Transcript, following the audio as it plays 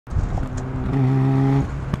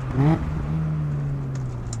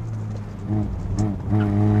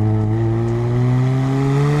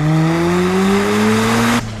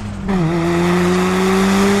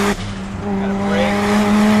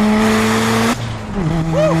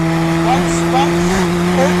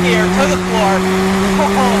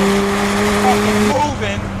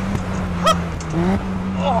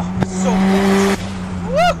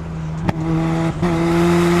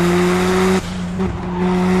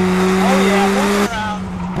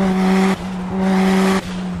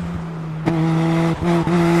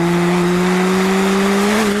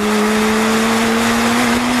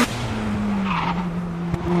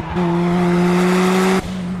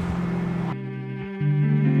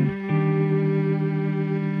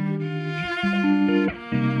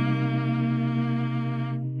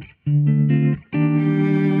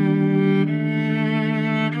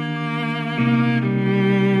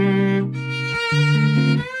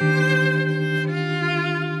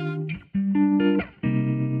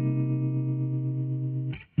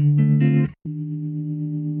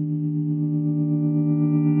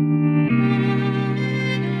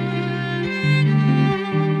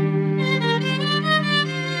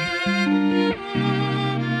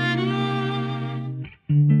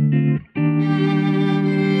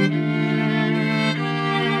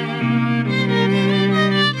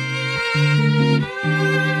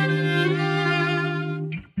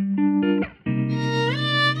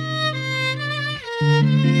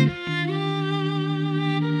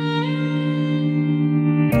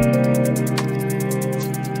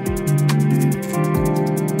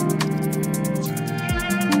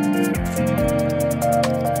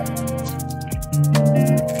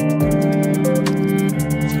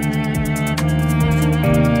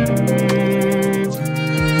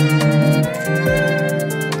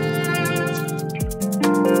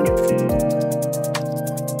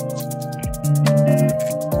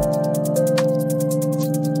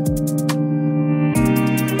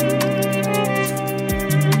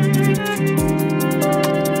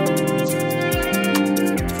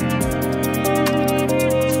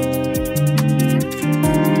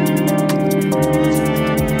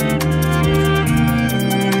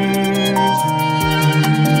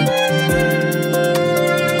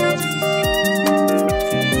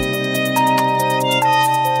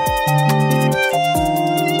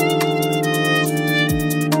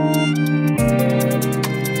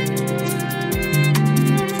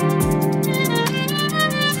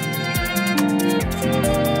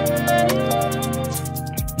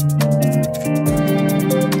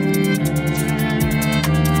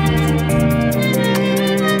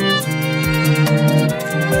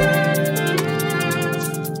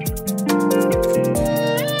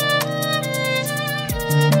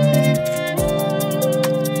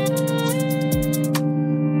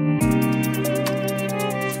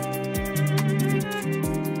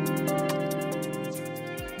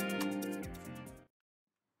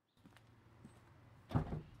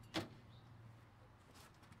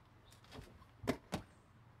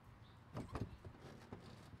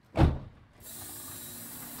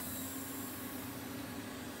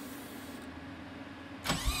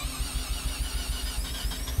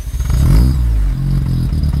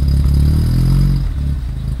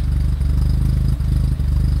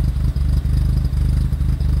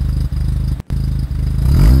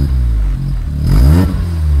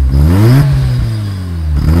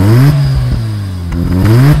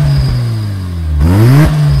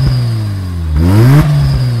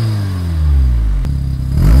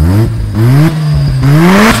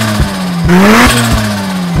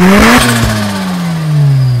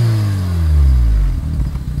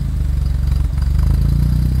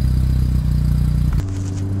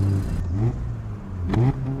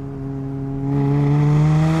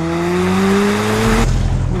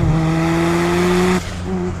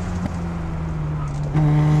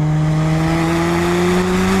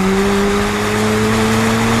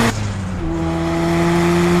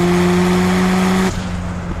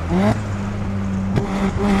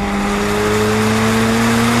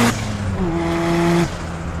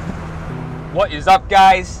What is up,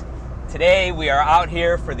 guys? Today we are out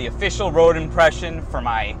here for the official road impression for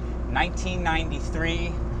my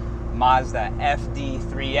 1993 Mazda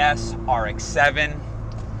FD3S RX-7.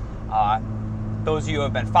 Those of you who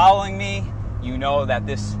have been following me, you know that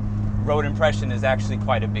this road impression is actually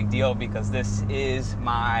quite a big deal because this is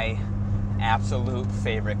my absolute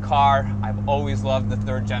favorite car. I've always loved the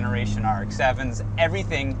third generation RX-7s.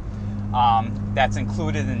 Everything that's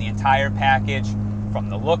included in the entire package, from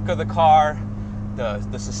the look of the car,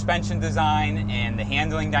 the suspension design, and the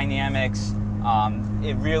handling dynamics,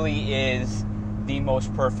 it really is the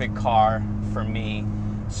most perfect car for me.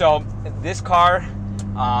 So this car,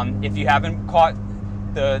 if you haven't caught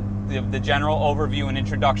the general overview and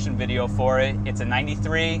introduction video for it, it's a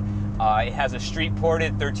 93. It has a street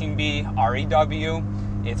ported 13B REW.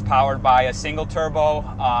 It's powered by a single turbo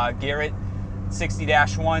Garrett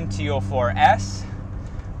 60-1 T04S.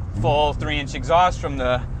 Full 3-inch exhaust from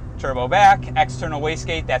the turbo back, external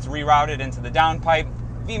wastegate that's rerouted into the downpipe,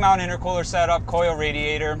 V-mount intercooler setup, coil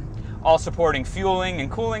radiator, all supporting fueling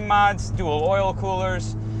and cooling mods, dual oil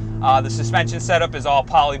coolers. The suspension setup is all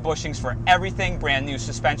poly bushings for everything, brand new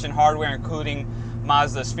suspension hardware including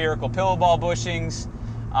Mazda spherical pillow ball bushings,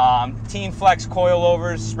 Teen Flex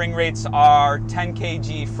coilovers. Spring rates are 10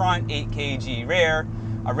 kg front, 8 kg rear,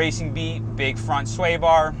 a Racing Beat big front sway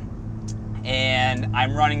bar, and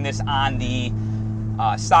I'm running this on the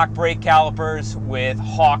stock brake calipers with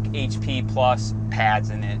Hawk HP Plus pads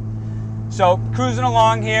in it. So cruising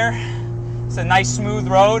along here, it's a nice smooth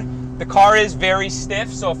road. The car is very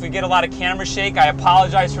stiff, so if we get a lot of camera shake, I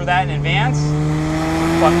apologize for that in advance.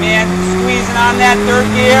 But man, squeezing on that third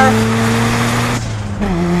gear,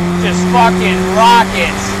 just fucking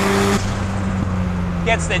rockets.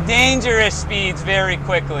 Gets the dangerous speeds very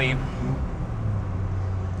quickly.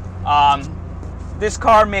 This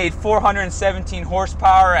car made 417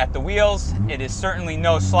 horsepower at the wheels. It is certainly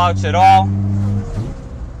no slouch at all.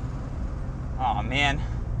 Oh man,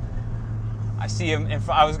 I see him. If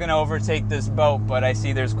I was going to overtake this boat, but I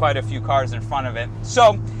see there's quite a few cars in front of it.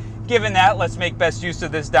 So given that, let's make best use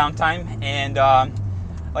of this downtime. And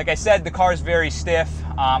like I said, the car is very stiff.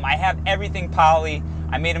 I have everything poly.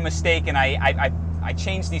 I made a mistake and I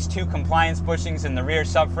changed these two compliance bushings in the rear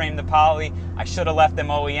subframe to poly. I should have left them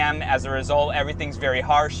OEM. As a result, everything's very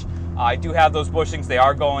harsh. I do have those bushings, they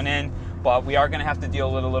are going in, but we are gonna have to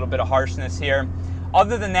deal with a little bit of harshness here.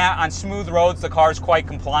 Other than that, on smooth roads, the car is quite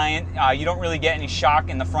compliant. You don't really get any shock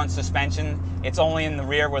in the front suspension. It's only in the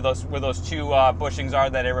rear where those two bushings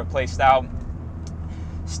are that I replaced out.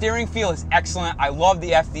 Steering feel is excellent. I love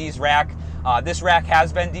the FD's rack. This rack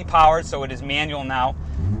has been depowered, so it is manual now,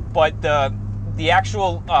 but the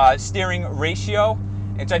actual steering ratio,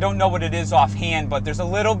 which I don't know what it is offhand, but there's a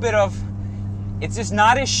little bit of, it's just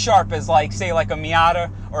not as sharp as say like a Miata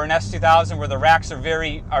or an S2000 where the racks are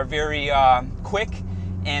very quick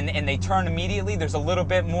and they turn immediately. There's a little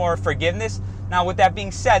bit more forgiveness. Now with that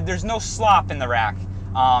being said, there's no slop in the rack.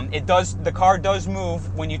 The car does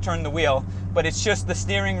move when you turn the wheel, but it's just the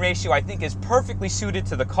steering ratio I think is perfectly suited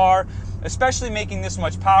to the car, especially making this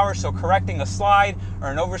much power. So correcting a slide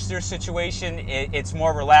or an oversteer situation, it's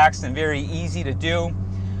more relaxed and very easy to do.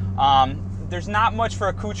 There's not much for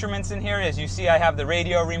accoutrements in here. As you see, I have the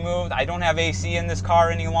radio removed. I don't have AC in this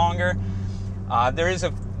car any longer.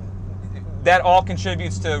 That all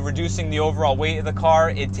contributes to reducing the overall weight of the car.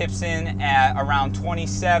 It tips in at around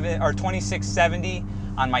 2670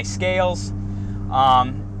 on my scales.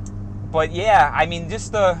 But yeah, I mean,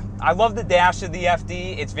 I love the dash of the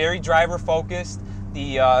FD. It's very driver focused.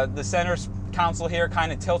 The center console here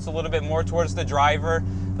kind of tilts a little bit more towards the driver.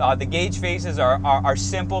 The gauge faces are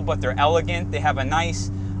simple, but they're elegant. They have a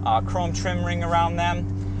nice chrome trim ring around them.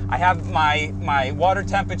 I have my water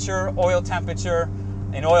temperature, oil temperature,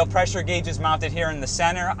 and oil pressure gauges mounted here in the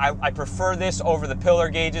center. I prefer this over the pillar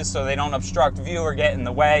gauges so they don't obstruct view or get in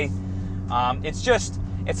the way.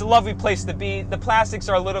 It's a lovely place to be. The plastics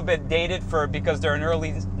are a little bit dated because they're an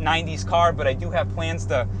early 90s car, but I do have plans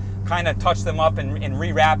to kind of touch them up and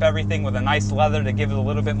rewrap everything with a nice leather to give it a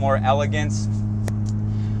little bit more elegance.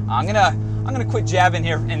 I'm gonna quit jabbing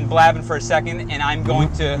here and blabbing for a second, and I'm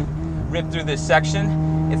going to rip through this section.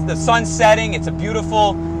 It's the sun setting. It's a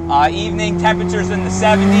beautiful evening. Temperatures in the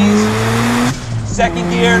 70s. Second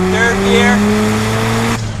gear, third gear.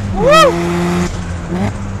 Woo!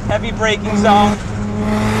 Heavy braking zone.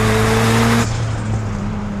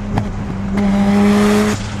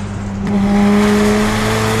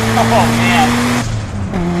 Oh man.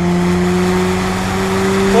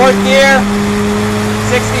 Fourth gear,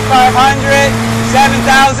 6,500,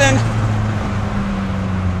 7,000.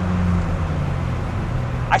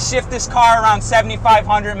 I shift this car around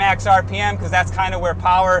 7,500 max RPM because that's kind of where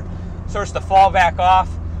power starts to fall back off.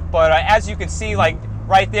 But as you can see, like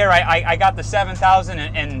right there, I got the 7,000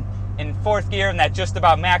 in fourth gear, and that just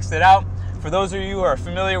about maxed it out. For those of you who are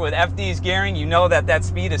familiar with FD's gearing, you know that that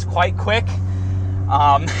speed is quite quick.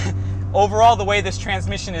 Overall, the way this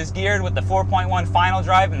transmission is geared with the 4.1 final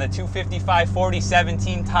drive and the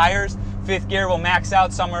 255/40/17 tires, fifth gear will max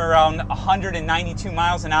out somewhere around 192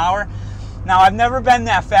 miles an hour. Now, I've never been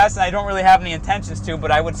that fast, and I don't really have any intentions to, but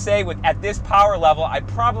I would say at this power level, I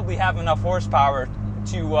probably have enough horsepower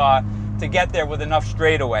to get there with enough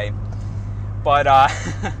straightaway. But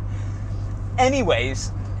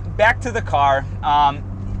anyways, back to the car. I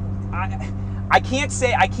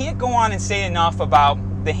can't go on and say enough about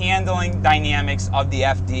the handling dynamics of the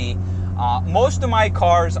FD. Most of my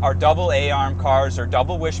cars are double A-arm cars or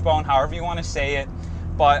double wishbone, however you want to say it.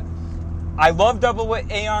 But I love double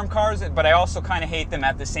A-arm cars, but I also kind of hate them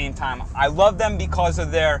at the same time. I love them because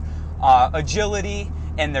of their agility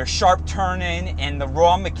and their sharp turn-in and the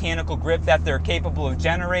raw mechanical grip that they're capable of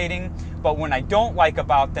generating. But what I don't like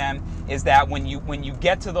about them is that when you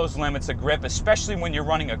get to those limits of grip, especially when you're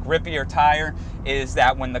running a grippier tire, is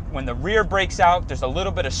that when the rear breaks out, there's a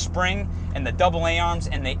little bit of spring in the double A-arms,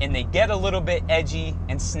 and they get a little bit edgy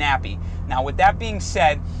and snappy. Now, with that being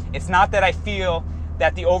said, it's not that I feel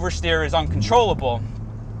that the oversteer is uncontrollable.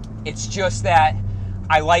 It's just that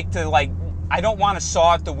I don't want to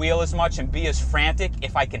saw at the wheel as much and be as frantic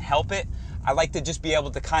if I can help it. I like to just be able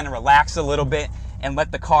to kind of relax a little bit and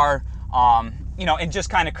let the car, and just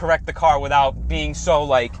kind of correct the car without being so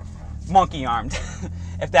like monkey armed,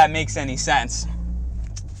 if that makes any sense.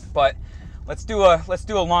 But let's do a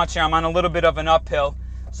launch here. I'm on a little bit of an uphill,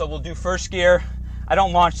 so we'll do first gear. I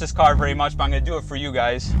don't launch this car very much, but I'm going to do it for you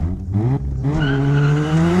guys.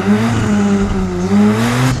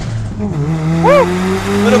 Woo!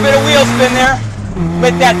 Little bit of wheel spin there.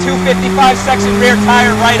 Lit that 255 section rear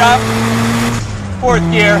tire right up. Fourth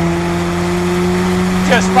gear.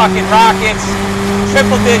 Just fucking rockets.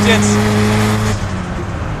 Triple digits.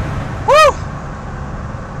 Woo!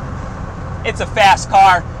 It's a fast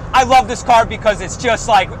car. I love this car because it's just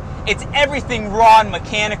like, it's everything raw and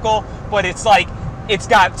mechanical, but it's like, it's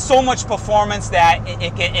got so much performance that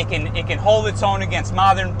it can hold its own against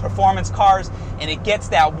modern performance cars, and it gets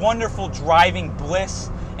that wonderful driving bliss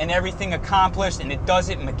and everything accomplished, and it does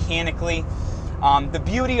it mechanically. The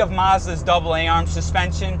beauty of Mazda's double A-arm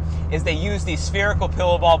suspension is they use these spherical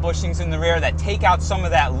pillow ball bushings in the rear that take out some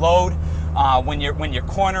of that load when you're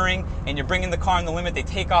cornering and you're bringing the car in the limit. They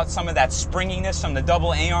take out some of that springiness from the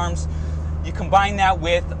double A-arms. You combine that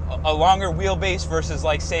with a longer wheelbase versus,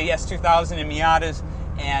 like, say, S2000 and Miatas,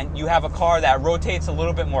 and you have a car that rotates a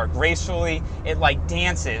little bit more gracefully. It like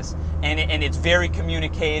dances, and it's very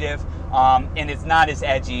communicative, and it's not as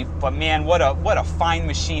edgy. But man, what a fine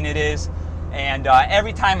machine it is. And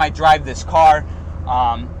every time I drive this car,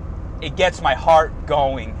 it gets my heart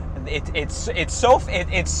going. It's so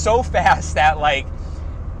fast that, like,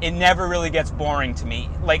 it never really gets boring to me.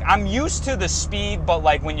 Like, I'm used to the speed, but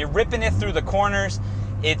like when you're ripping it through the corners,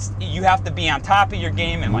 you have to be on top of your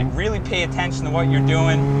game and like really pay attention to what you're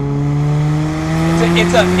doing.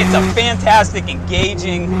 It's a fantastic,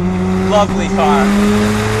 engaging, lovely car.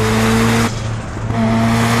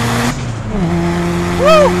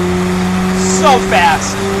 Woo! So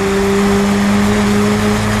fast.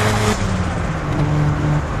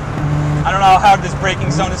 I don't know how hard this braking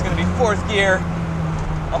zone is going to be. Fourth gear.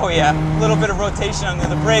 Oh yeah, a little bit of rotation under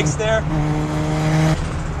the brakes there.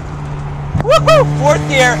 Woohoo! Fourth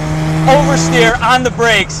gear, oversteer on the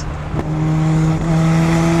brakes.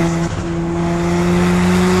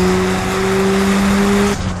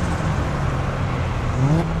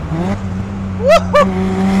 Woohoo!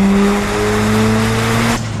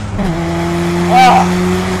 Oh,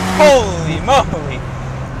 holy moly!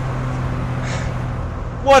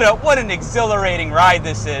 What an exhilarating ride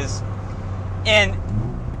this is. And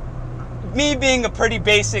me being a pretty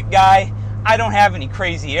basic guy, I don't have any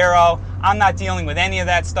crazy aero. I'm not dealing with any of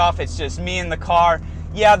that stuff. It's just me in the car.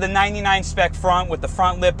 Yeah, the 99 spec front with the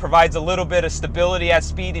front lip provides a little bit of stability at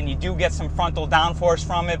speed, and you do get some frontal downforce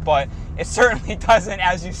from it, but it certainly doesn't,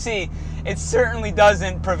 as you see, it certainly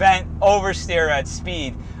doesn't prevent oversteer at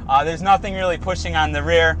speed. There's nothing really pushing on the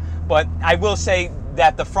rear, but I will say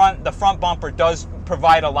that the front bumper does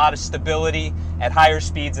provide a lot of stability at higher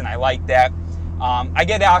speeds, and I like that. I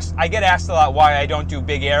get asked a lot why I don't do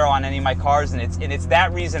big aero on any of my cars, and it's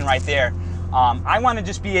that reason right there. I want to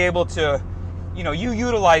just be able to, you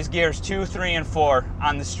utilize gears 2, 3, and 4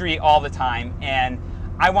 on the street all the time, and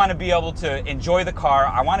I want to be able to enjoy the car.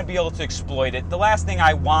 I want to be able to exploit it. The last thing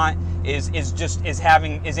I want is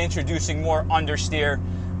introducing more understeer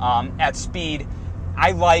at speed.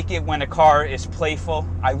 I like it when a car is playful.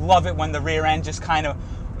 I love it when the rear end just kind of,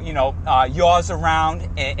 you know, yaws around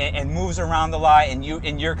and moves around a lot, and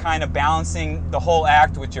you're kind of balancing the whole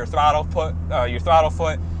act with your throttle foot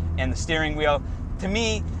and the steering wheel. To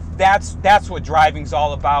me, that's what driving's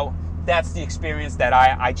all about. That's the experience that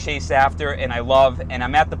I chase after and I love. And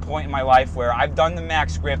I'm at the point in my life where I've done the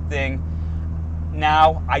max grip thing.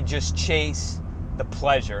 Now I just chase the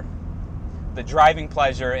pleasure, the driving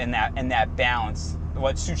pleasure, and that balance.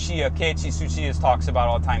 What Ketsa Tsuchiya talks about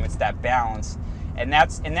all the time. It's that balance. And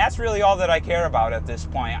that's really all that I care about at this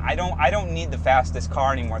point. I don't need the fastest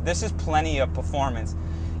car anymore. This is plenty of performance.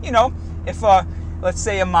 You know, if let's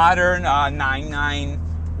say a modern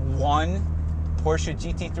 991 Porsche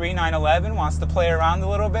GT3 911 wants to play around a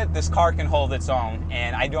little bit, this car can hold its own,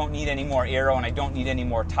 and I don't need any more aero and I don't need any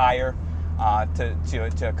more tire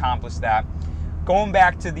to accomplish that. Going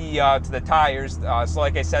back to the tires, so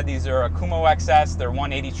like I said, these are a Kumo XS. They're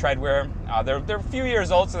 180 tread wear. They're a few years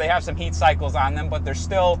old, so they have some heat cycles on them, but they're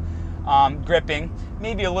still gripping.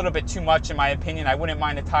 Maybe a little bit too much in my opinion. I wouldn't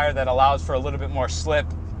mind a tire that allows for a little bit more slip,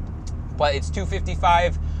 but it's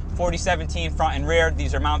 255 4017 front and rear.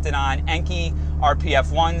 These are mounted on Enki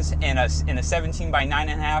RPF 1s in a 17 by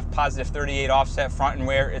 9.5 positive 38 offset front and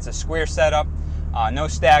rear. It's a square setup, no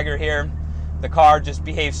stagger here. The car just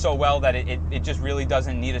behaves so well that it just really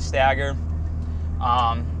doesn't need a stagger.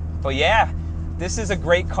 But yeah, this is a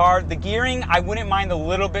great car. The gearing, I wouldn't mind a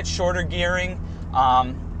little bit shorter gearing.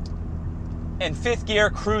 In fifth gear,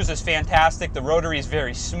 cruise is fantastic. The rotary is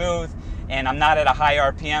very smooth, and I'm not at a high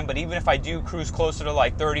RPM, but even if I do cruise closer to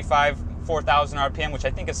like 4,000 RPM, which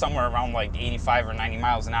I think is somewhere around like 85 or 90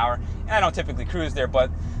 miles an hour, and I don't typically cruise there,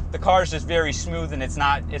 but the car is just very smooth and it's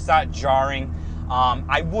not jarring.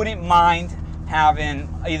 I wouldn't mind having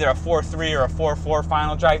either a 4.3 or a 4.4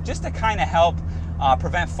 final drive just to kind of help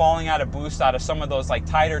prevent falling out of boost out of some of those like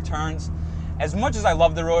tighter turns. As much as I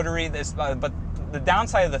love the rotary, but the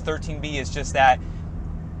downside of the 13B is just that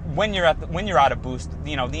when you're out of boost,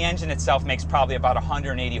 you know, the engine itself makes probably about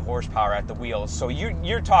 180 horsepower at the wheels. So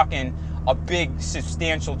you're talking a big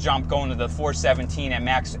substantial jump going to the 417 at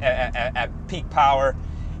max at peak power,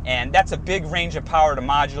 and that's a big range of power to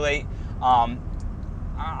modulate. On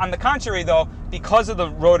the contrary though, because of the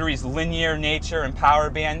rotary's linear nature and power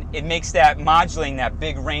band, it makes that modulating that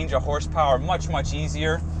big range of horsepower much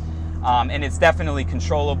easier, and it's definitely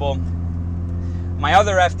controllable. My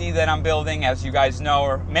other FD that I'm building, as you guys know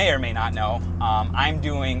or may not know, I'm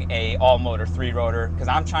doing a all-motor 3-rotor because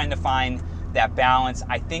I'm trying to find that balance.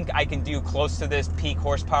 I think I can do close to this peak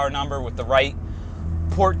horsepower number with the right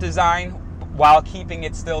port design while keeping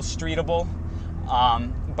it still streetable.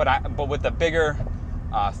 But with the bigger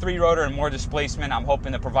 3-rotor and more displacement, I'm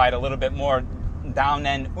hoping to provide a little bit more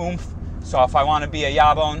down-end oomph. So if I want to be a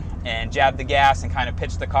yabon and jab the gas and kind of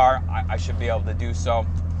pitch the car, I should be able to do so.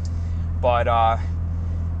 But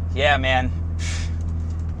yeah, man,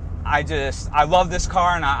 I love this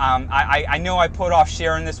car, and I know I put off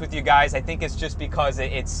sharing this with you guys. I think it's just because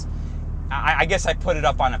I guess I put it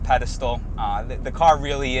up on a pedestal. The car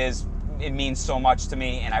really it means so much to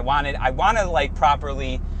me, and I want to like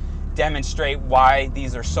properly demonstrate why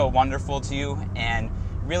these are so wonderful to you, and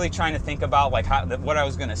really trying to think about like what I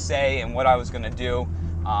was going to say and what I was going to do.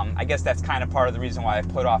 I guess that's kind of part of the reason why I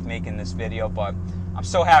put off making this video, but I'm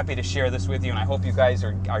so happy to share this with you, and I hope you guys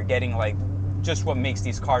are getting like just what makes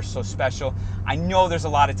these cars so special. I know there's a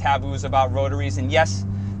lot of taboos about rotaries, and yes,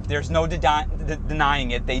 there's no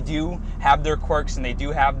denying it. They do have their quirks and they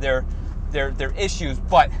do have their issues,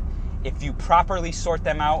 but if you properly sort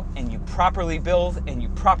them out and you properly build and you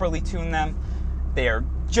properly tune them, they are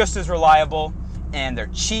just as reliable and they're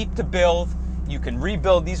cheap to build. You can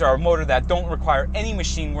rebuild. These are a motor that don't require any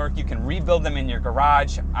machine work. You can rebuild them in your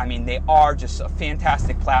garage. I mean, they are just a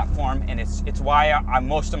fantastic platform, and it's why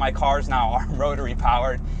most of my cars now are rotary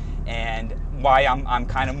powered, and why I'm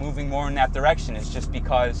kind of moving more in that direction. It's just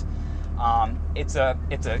because it's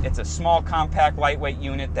a small, compact, lightweight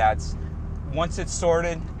unit that's, once it's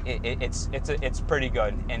sorted, it's pretty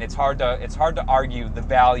good, and it's hard to argue the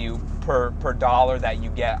value per dollar that you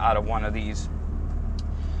get out of one of these.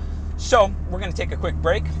 So we're going to take a quick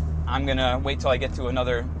break. I'm going to wait till I get to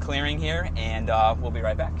another clearing here, and we'll be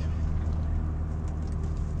right back.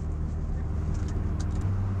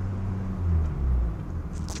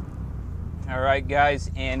 All right, guys,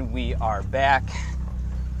 and we are back.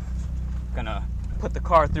 Going to put the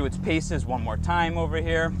car through its paces one more time over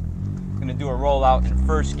here. Going to do a rollout in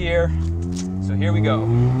first gear. So here we go.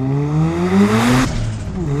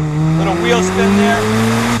 Little wheel spin there.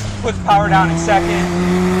 Puts power down in second.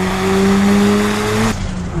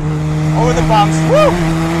 Over the bumps. Woo!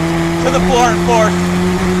 To the floor in fourth.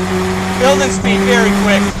 Building speed very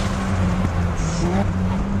quick.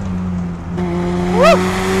 Woo!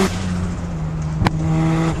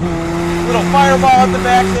 Little fireball at the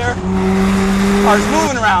back there. Car's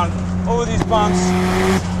moving around over these bumps.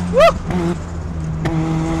 Woo!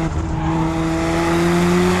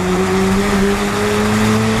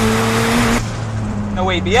 No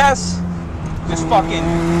ABS. Just fucking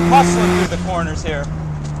muscling through the corners here.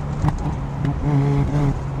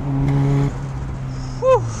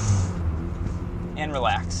 Whew. And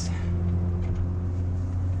relax.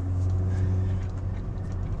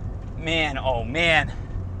 Man, oh man.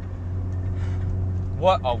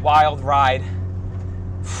 What a wild ride.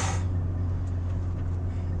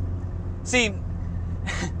 See,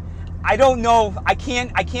 I don't know, I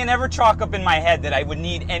can't ever chalk up in my head that I would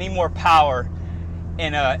need any more power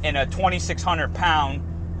in a 2,600 pound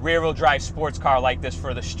rear wheel drive sports car like this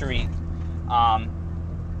for the street.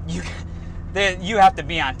 You have to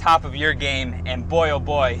be on top of your game, and boy oh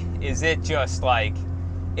boy is it just like,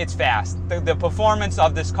 it's fast. The performance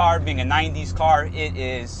of this car being a 90s car, it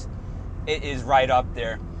is right up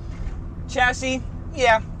there. Chassis,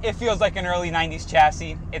 yeah, it feels like an early 90s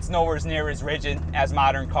chassis. It's nowhere near as rigid as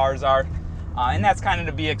modern cars are, and that's kind of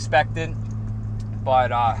to be expected.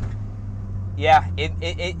 But yeah,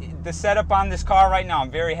 the setup on this car right now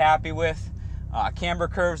I'm very happy with. Camber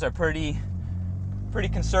curves are pretty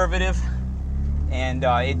conservative, and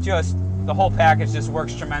the whole package just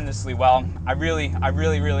works tremendously well. I really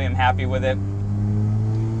am happy with it.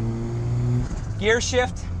 Gear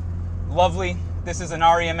shift, lovely. This is an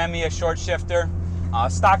REM EMEA short shifter.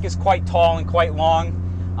 Stock is quite tall and quite long.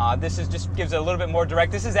 This just gives it a little bit more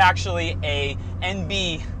direct. This is actually a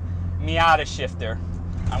NB Miata shifter.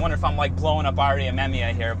 I wonder if I'm like blowing up REM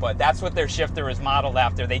EMEA here, but that's what their shifter is modeled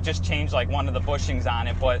after. They just changed like one of the bushings on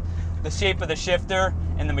it, but the shape of the shifter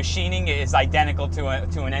and the machining is identical to an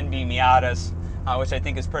NB Miata's, which I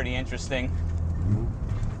think is pretty interesting.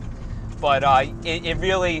 But it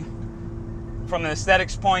really, from an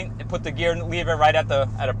aesthetics point, it put the gear lever right at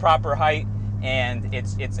a proper height, and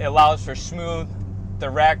it allows for smooth,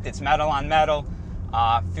 direct. It's metal on metal.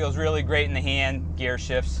 Feels really great in the hand. Gear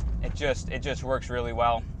shifts. It just works really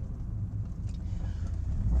well.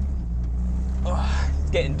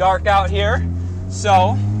 It's getting dark out here,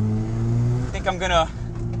 so I think I'm gonna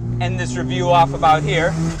end this review off about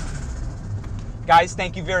here. Guys,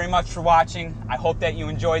 thank you very much for watching. I hope that you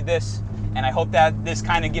enjoyed this, and I hope that this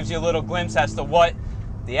kind of gives you a little glimpse as to what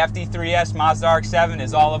the FD3S Mazda RX-7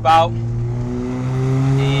 is all about.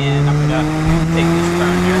 And I'm gonna take this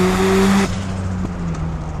turn here.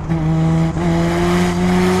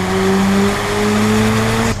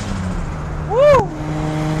 Woo!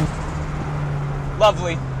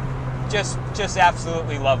 Lovely. Just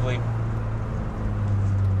absolutely lovely.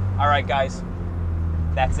 All right, guys.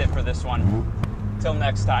 That's it for this one. Till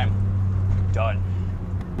next time. Done.